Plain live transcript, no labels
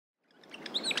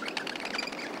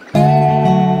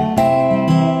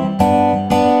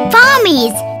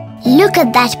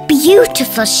at that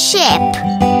beautiful ship.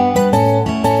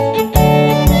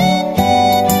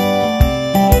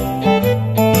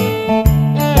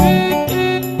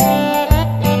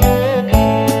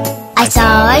 I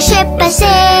saw a ship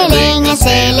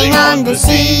a-sailing on the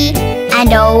sea.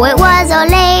 And oh, it was all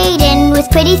laden with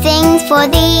pretty things for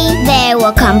thee. There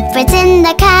were comforts in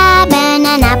the cabin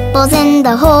and apples in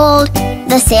the hold.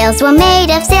 The sails were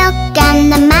made of silk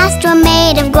and the masts were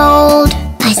made of gold.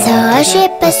 I saw a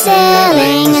ship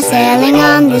a-sailing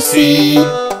on the sea.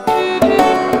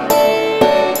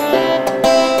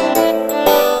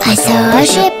 I saw a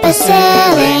ship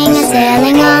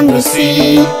a-sailing on the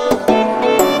sea.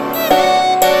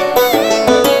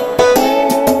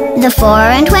 The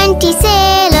 24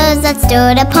 sailors that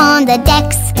stood upon the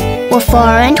decks were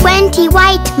 24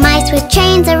 white mice with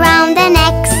chains around their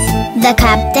necks. The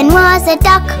captain was a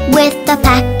duck with a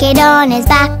packet on his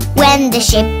back. When the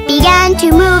ship began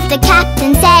to move, the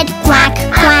captain said, "Quack,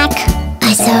 quack."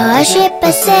 I saw a ship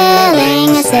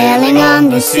a-sailing on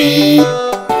the sea.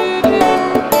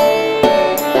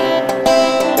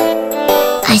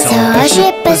 I saw a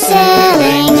ship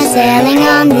a-sailing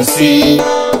on the sea.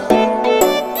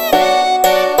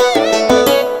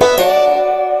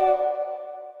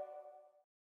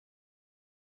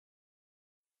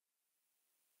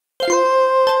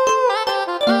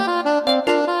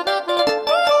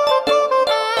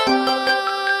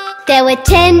 There were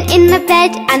 10 in the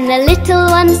bed and the little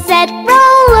one said,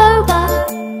 "Roll over,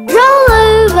 roll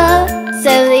over."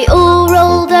 So they all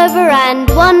rolled over and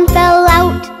one fell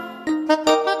out.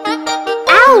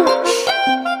 Ouch!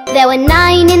 There were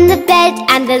 9 in the bed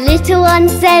and the little one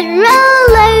said,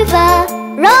 "Roll over,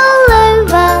 roll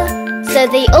over." So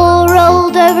they all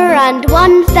rolled over and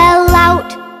one fell out.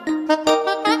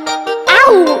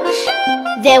 Ouch!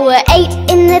 There were 8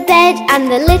 in the bed and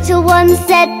the little one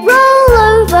said, "Roll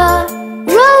over,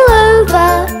 roll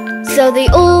over." So they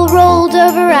all rolled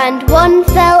over and one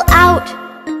fell out.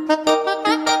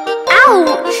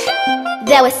 Ouch!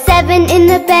 There were 7 in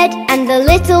the bed and the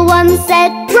little one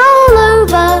said, "Roll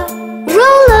over,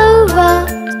 roll over."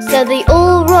 So they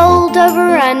all rolled over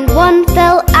and one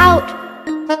fell out.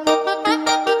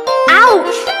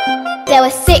 Ouch! There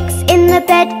were 6 in the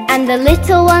bed and the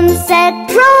little one said,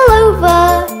 "Roll over,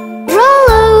 roll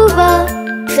over."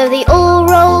 So they all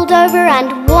rolled over and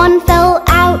one fell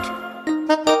out.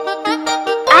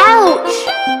 Ouch!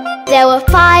 There were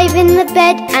 5 in the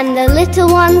bed and the little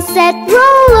one said,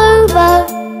 "Roll over,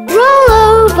 roll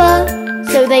over."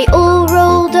 So they all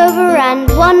rolled over and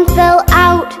one fell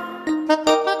out.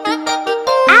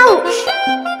 Ouch!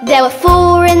 There were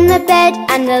 4 in the bed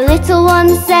and the little one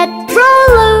said,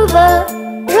 "Roll over,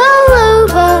 roll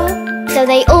over." So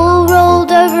they all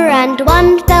rolled over and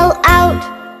one fell out.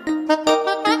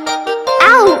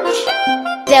 Ouch!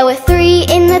 There were 3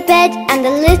 in the bed and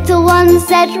the little one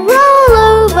said, "Roll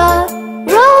over,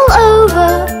 roll over."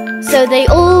 So they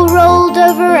all rolled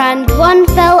over and one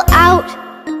fell out.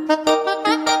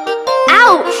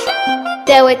 Ouch!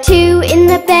 There were 2 in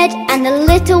the bed and the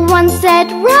little one said,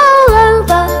 "Roll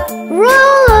over,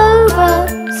 roll over."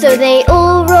 So they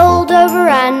all rolled over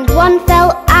and one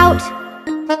fell out.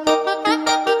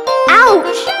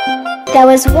 Ouch! There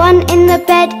was 1 in the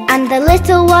bed and the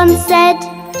little one said,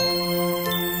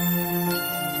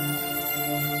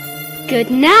 "Good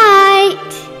night."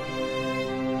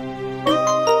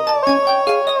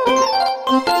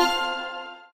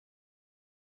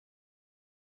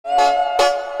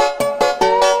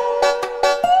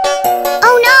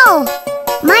 Oh no!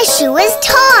 My shoe is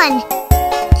torn!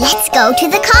 Let's go to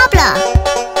the cobbler.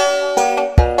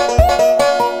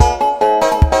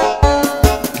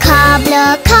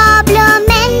 Cobbler, cobbler,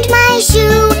 mend my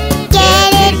shoe.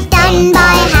 Get it done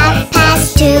by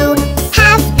 2:30.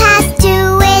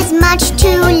 2:30 is much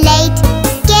too late.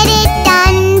 Get it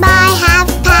done by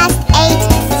 8:30.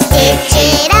 Stitch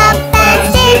it up and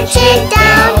stitch it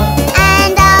down,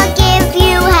 and I'll give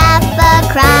you half a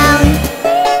crown.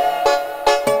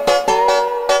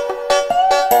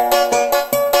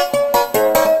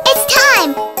 It's time!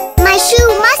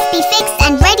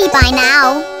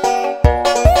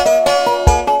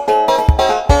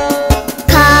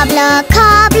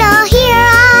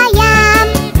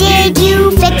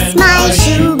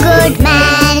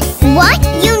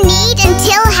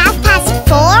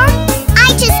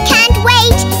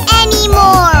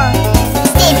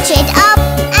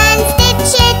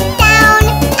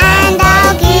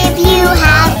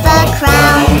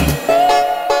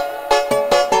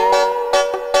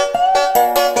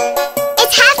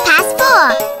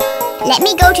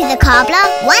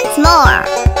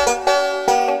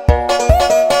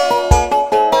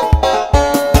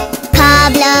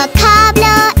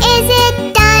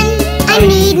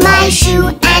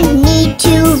 need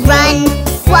to run.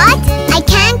 What? I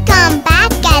can't come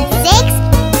back at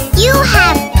 6? You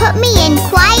have put me in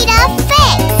quite a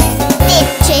fix.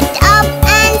 Stitch it up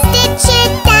and stitch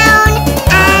it down,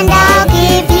 and I'll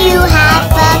give you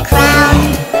half a crown.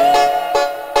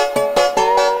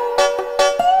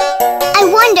 I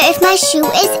wonder if my shoe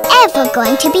is ever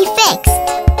going to be fixed.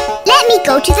 Let me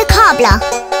go to the cobbler.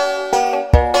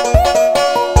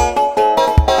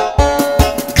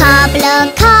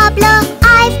 Cobbler, cobbler,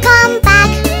 I've come back.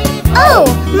 Oh,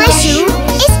 my shoe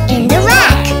is in the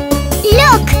rack.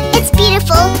 Look, it's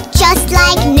beautiful, just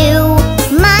like new.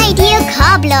 My dear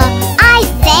cobbler, I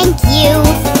thank you.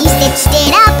 You stitched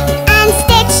it up and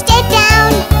stitched it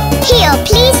down. Here,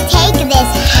 please take this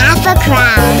half a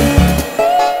crown.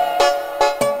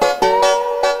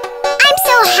 I'm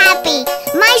so happy.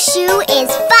 My shoe is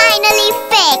finally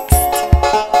fixed.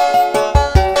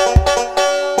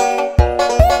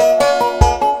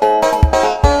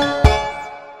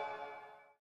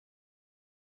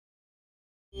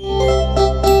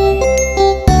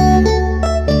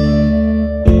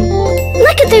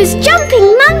 Look at those jumping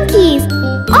monkeys!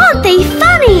 Aren't they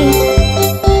funny?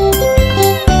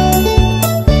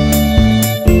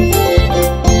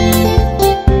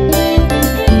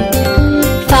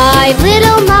 Five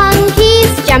little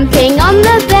monkeys jumping on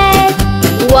the bed.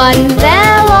 One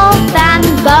fell off and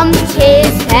bumped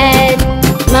his head.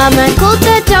 Mama called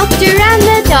the doctor and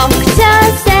the doctor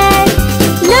said,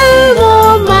 no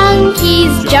more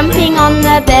monkeys jumping on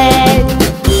the bed.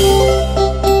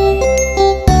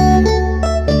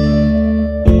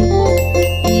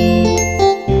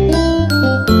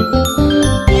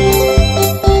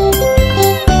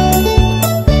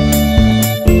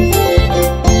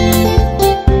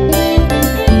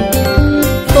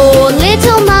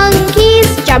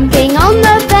 Jumping on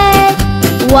the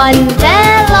bed. One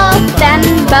fell off and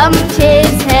bumped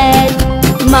his head.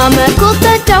 Mama called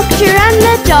the doctor and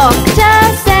the doctor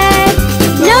said,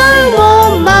 no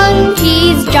more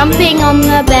monkeys jumping on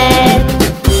the bed.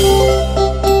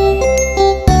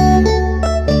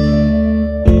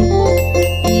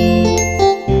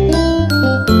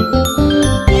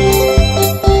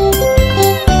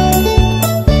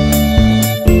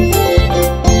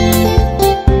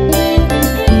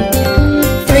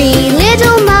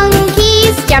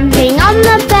 Jumping on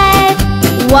the bed.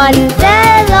 One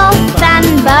fell off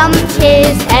and bumped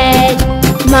his head.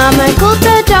 Mama called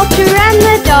the doctor and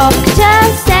the doctor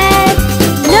said,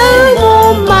 no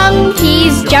more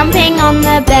monkeys jumping on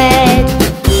the bed.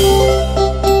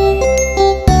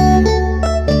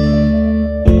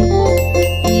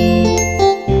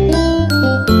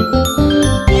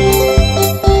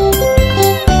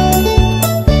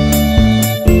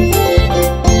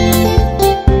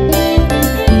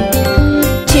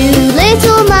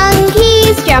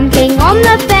 Jumping on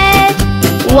the bed.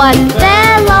 One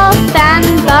fell off and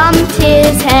bumped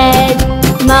his head.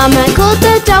 Mama called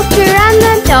the doctor and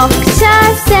the doctor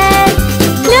said,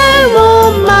 no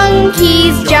more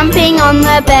monkeys jumping on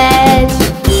the bed.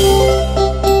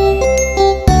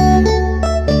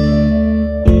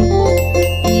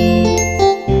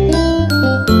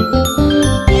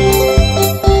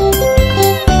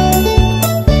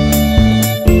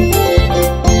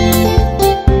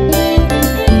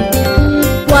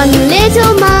 One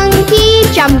little monkey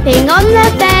jumping on the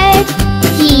bed.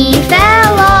 He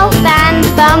fell off and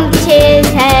bumped his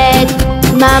head.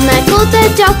 Mama called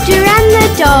the doctor and the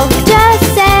doctor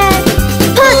said,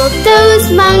 put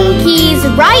those monkeys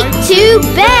right to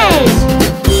bed.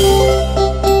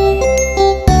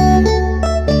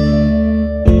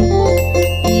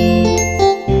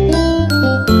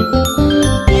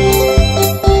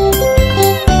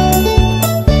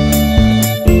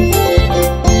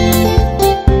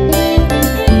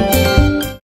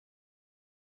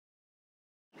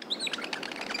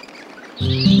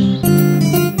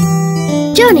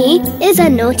 Johnny is a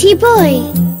naughty boy.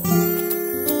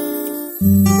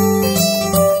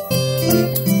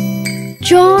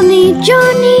 Johnny,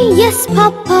 Johnny, yes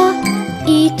papa.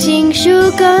 Eating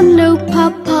sugar, no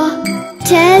papa.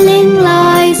 Telling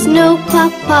lies, no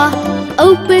papa.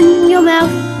 Open your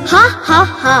mouth, ha ha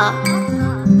ha.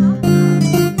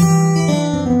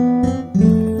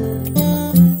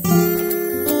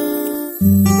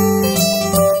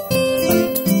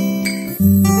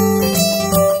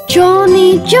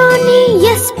 Johnny, Johnny,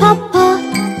 yes papa.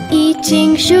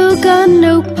 Eating sugar,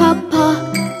 no papa.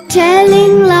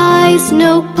 Telling lies,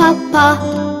 no papa.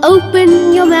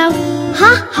 Open your mouth,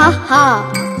 ha ha ha.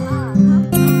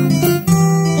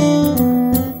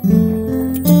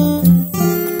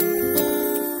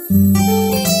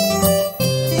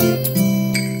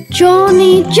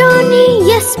 Johnny, Johnny,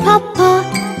 yes papa.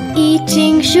 Eating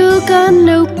Eating sugar,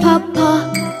 no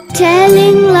papa.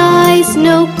 Telling lies,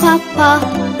 no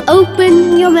papa.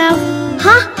 Open your mouth,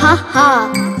 ha ha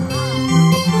ha.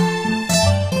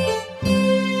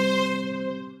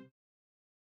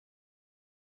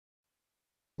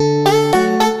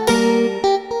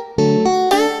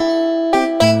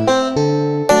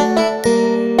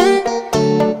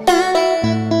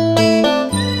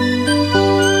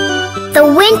 The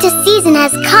winter season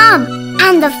has come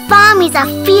and the farmies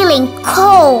are feeling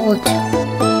cold.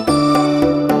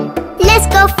 Let's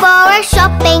go for a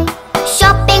shopping,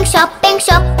 shopping, shopping,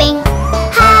 shopping.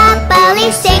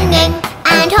 Happily singing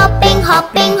and hopping,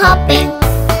 hopping, hopping.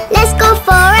 Let's go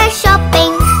for a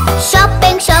shopping,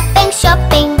 shopping, shopping,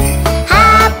 shopping.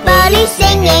 Happily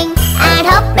singing and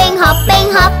hopping, hopping,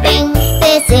 hopping.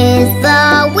 This is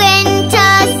the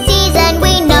winter season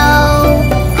we know,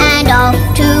 and off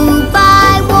to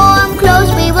buy warm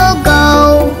clothes we will go.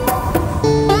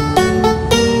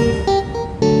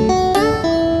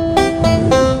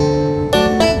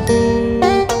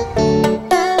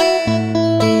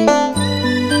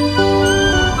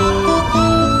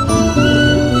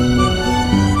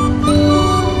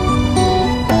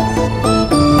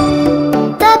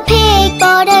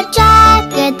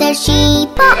 The sheep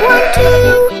bought one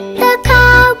too. The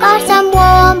cow bought some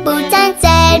warm boots and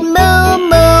said moo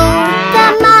moo. The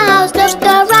mouse looked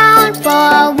around for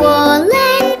a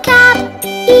woolen cap.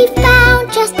 He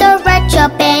found just the right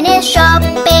shop in his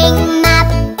shopping map.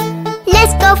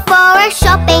 Let's go for a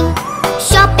shopping,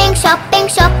 shopping, shopping,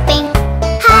 shopping.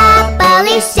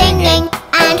 Happily singing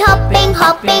and hopping,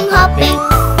 hopping, hopping.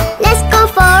 Let's go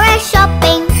for a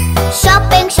shopping,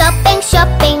 shopping, shopping,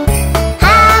 shopping.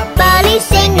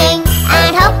 Singing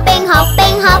and hopping,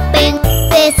 hopping, hopping.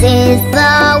 This is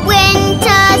the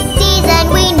winter season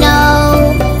we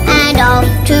know, and off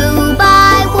to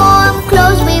buy warm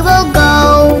clothes we will go.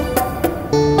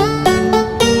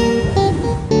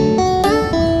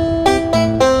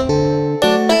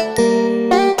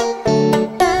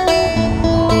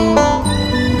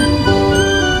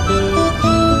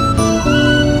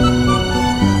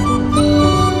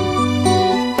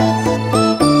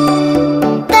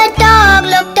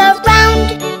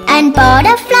 Bought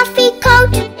a fluffy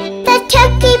coat. The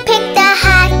turkey picked a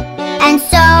hat, and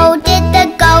so did the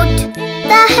goat.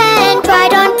 The hen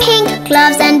tried on pink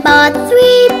gloves and bought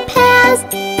 3 pairs.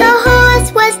 The horse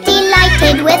was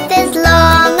delighted with his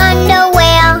long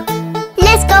underwear.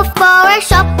 Let's go for a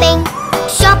shopping,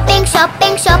 shopping,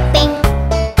 shopping, shopping.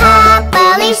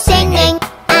 Happily singing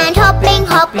and hopping,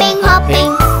 hopping,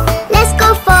 hopping. Let's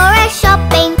go for a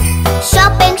shopping,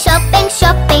 shopping, shopping,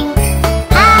 shopping.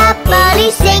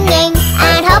 Happily singing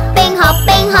and hopping,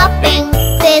 hopping, hopping.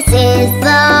 This is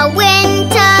the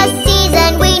winter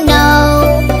season we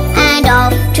know, and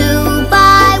off to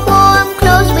buy warm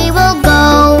clothes we will go.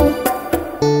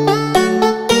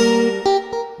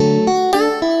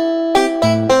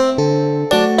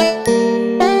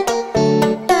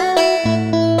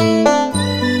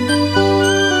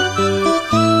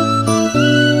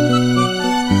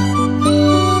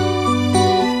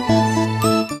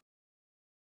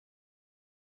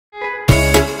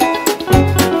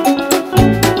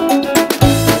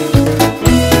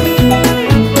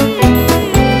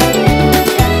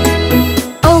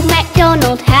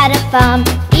 Farm,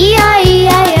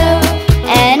 E-I-E-I-O.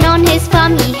 And on his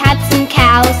farm he had some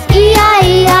cows,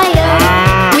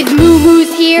 E-I-E-I-O. With moo-moos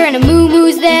here and a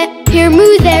moo-moos there, here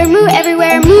moo, there moo,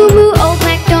 everywhere moo-moo. Old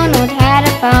MacDonald had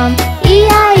a farm,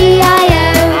 E-I-E-I-O.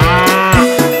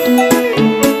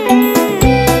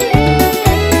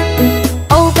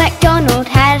 Old MacDonald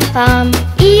had a farm,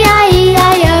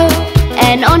 E-I-E-I-O.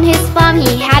 And on his farm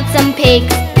he had some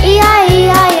pigs,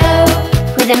 E-I-E-I-O.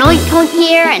 With an oink-oink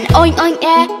here and oink-oink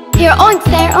there, here oinks,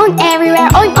 there oink, everywhere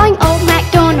oink, oink. Old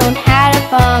MacDonald had a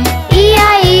farm,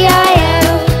 E-I-E-I-O.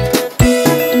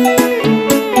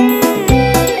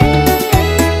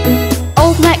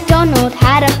 Old MacDonald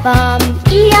had a farm,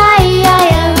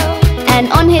 E-I-E-I-O.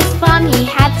 And on his farm he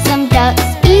had some ducks,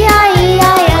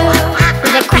 E-I-E-I-O.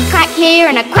 With a quack, quack here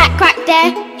and a quack, quack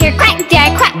there, here quack,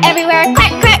 there quack, everywhere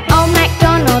quack, quack. Old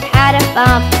MacDonald had a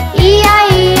farm,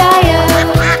 E-I-E-I-O.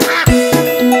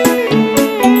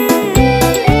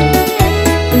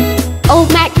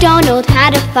 MacDonald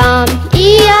had a farm,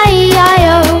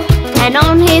 E-I-E-I-O. And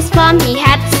on his farm he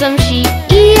had some sheep,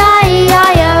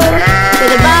 E-I-E-I-O.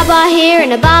 With a ba-ba here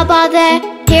and a ba-ba there,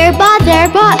 here ba, there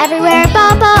ba, everywhere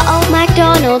ba-ba. Old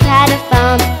MacDonald had a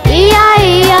farm,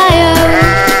 E-I-E-I-O.